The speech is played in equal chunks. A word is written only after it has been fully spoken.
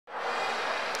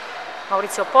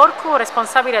Maurizio Porcu,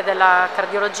 responsabile della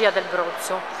cardiologia del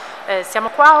Brotzu. Siamo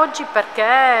qua oggi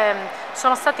perché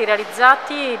sono stati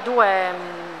realizzati due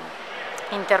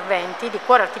interventi di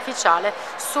cuore artificiale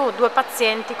su due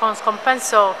pazienti con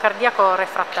scompenso cardiaco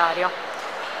refrattario.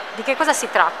 Di che cosa si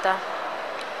tratta?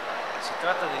 Si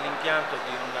tratta dell'impianto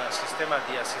di un sistema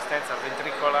di assistenza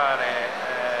ventricolare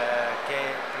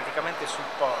che praticamente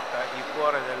supporta il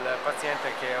cuore del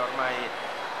paziente che è ormai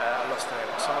allo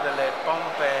stremo. Sono delle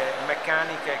pompe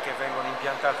meccaniche che vengono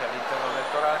impiantate all'interno del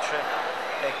torace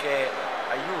e che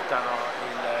aiutano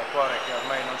il cuore, che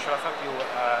ormai non ce la fa più,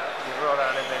 a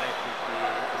irrorare bene tutti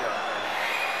gli organi.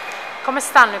 Come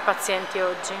stanno i pazienti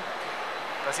oggi?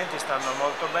 I pazienti stanno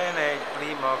molto bene. Il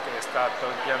primo, che è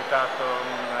stato impiantato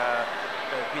una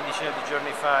quindicina di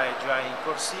giorni fa, è già in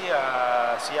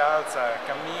corsia, si alza,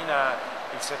 cammina.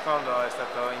 Il secondo è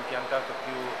stato impiantato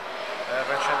più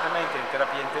recentemente in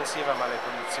terapia intensiva, ma le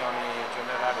condizioni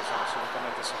generali sono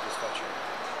assolutamente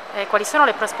soddisfacenti. Quali sono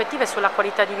le prospettive sulla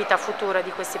qualità di vita futura di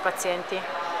questi pazienti?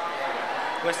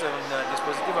 Questo è un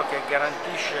dispositivo che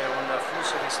garantisce un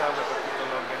flusso di sangue per tutto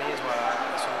l'organismo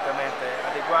assolutamente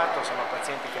adeguato. Sono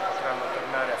pazienti che potranno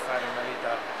tornare a fare una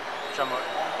vita, diciamo,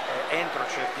 entro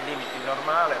certi limiti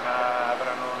normale, ma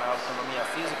avranno un'autonomia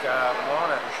fisica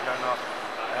buona, riusciranno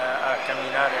a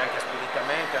camminare anche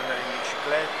speditamente, andare in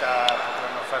bicicletta,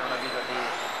 potranno fare una vita di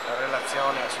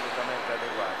relazione assolutamente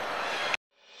adeguata.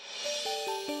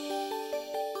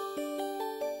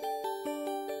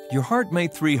 Your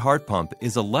HeartMate 3 heart pump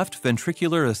is a left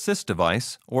ventricular assist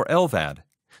device, or LVAD,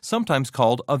 sometimes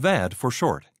called a VAD for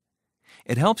short.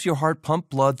 It helps your heart pump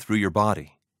blood through your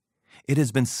body. It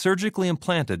has been surgically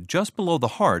implanted just below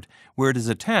the heart, where it is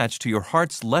attached to your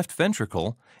heart's left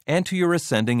ventricle and to your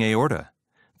ascending aorta,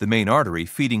 the main artery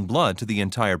feeding blood to the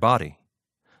entire body.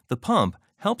 The pump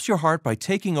helps your heart by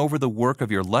taking over the work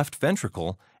of your left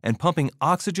ventricle and pumping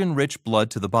oxygen-rich blood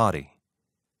to the body.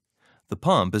 The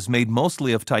pump is made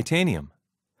mostly of titanium.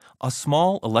 A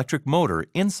small electric motor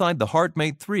inside the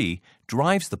HeartMate 3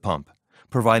 drives the pump,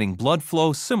 providing blood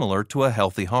flow similar to a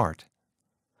healthy heart.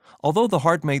 Although the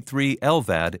HeartMate 3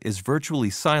 LVAD is virtually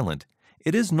silent,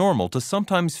 it is normal to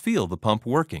sometimes feel the pump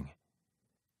working.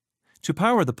 To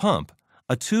power the pump,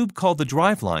 a tube called the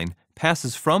driveline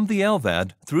passes from the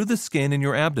LVAD through the skin in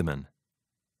your abdomen.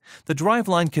 The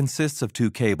driveline consists of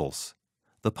two cables,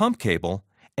 the pump cable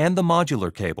and the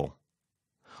modular cable.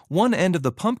 One end of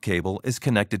the pump cable is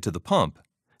connected to the pump,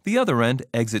 the other end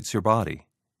exits your body.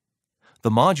 The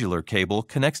modular cable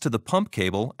connects to the pump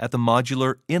cable at the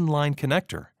modular inline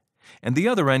connector, and the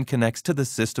other end connects to the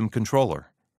system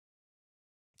controller.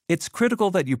 It's critical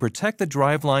that you protect the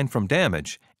driveline from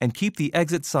damage and keep the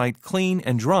exit site clean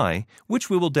and dry, which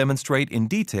we will demonstrate in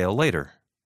detail later.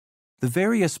 The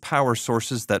various power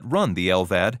sources that run the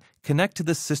LVAD connect to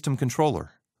the system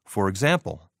controller. For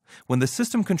example, when the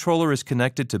system controller is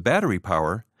connected to battery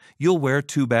power, you'll wear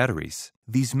two batteries.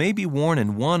 These may be worn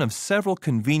in one of several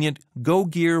convenient Go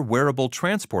Gear wearable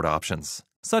transport options,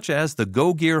 such as the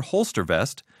Go Gear holster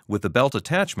vest with the belt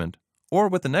attachment or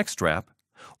with the neck strap,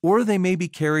 or they may be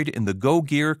carried in the Go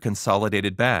Gear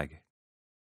consolidated bag.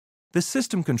 The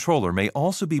system controller may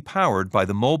also be powered by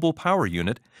the mobile power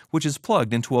unit, which is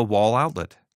plugged into a wall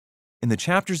outlet. In the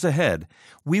chapters ahead,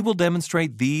 we will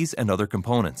demonstrate these and other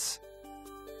components.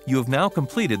 You have now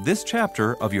completed this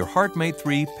chapter of your HeartMate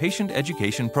 3 patient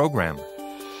education program.